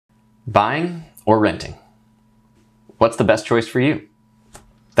Buying or renting? What's the best choice for you?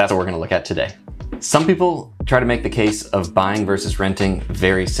 That's what we're going to look at today. Some people try to make the case of buying versus renting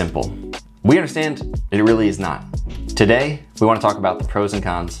very simple. We understand it really is not. Today, we want to talk about the pros and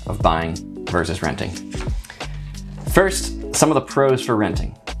cons of buying versus renting. First, some of the pros for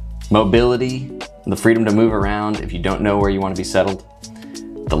renting. Mobility, the freedom to move around if you don't know where you want to be settled.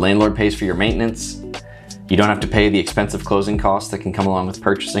 The landlord pays for your maintenance. You don't have to pay the expensive closing costs that can come along with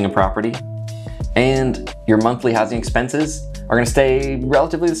purchasing a property. And your monthly housing expenses are going to stay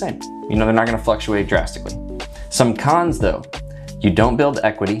relatively the same. You know, they're not going to fluctuate drastically. Some cons though, you don't build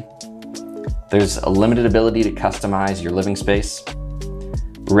equity. There's a limited ability to customize your living space.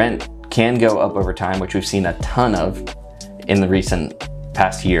 Rent can go up over time, which we've seen a ton of in the recent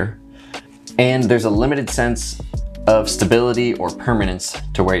past year. And there's a limited sense of stability or permanence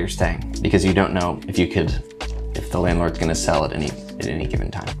to where you're staying because you don't know if the landlord's going to sell at any given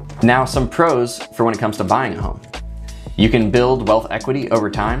time. Now, some pros for when it comes to buying a home. You can build wealth equity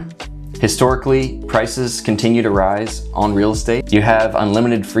over time. Historically, prices continue to rise on real estate. You have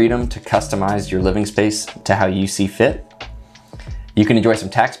unlimited freedom to customize your living space to how you see fit. You can enjoy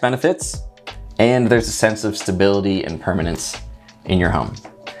some tax benefits, and there's a sense of stability and permanence in your home.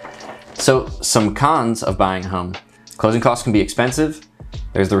 So some cons of buying a home. Closing costs can be expensive.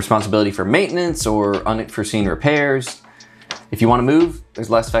 There's the responsibility for maintenance or unforeseen repairs. If you want to move,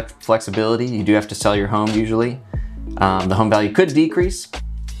 there's less flexibility. You do have to sell your home usually. The home value could decrease.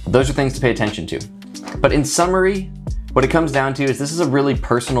 Those are things to pay attention to. But in summary, what it comes down to is this is a really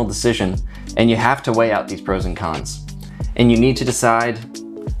personal decision and you have to weigh out these pros and cons. And you need to decide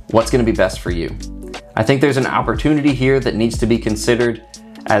what's going to be best for you. I think there's an opportunity here that needs to be considered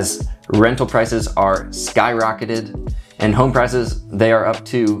as rental prices are skyrocketed and home prices, they are up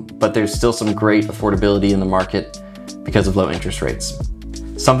too, but there's still some great affordability in the market because of low interest rates.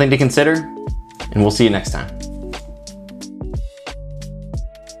 Something to consider, and we'll see you next time.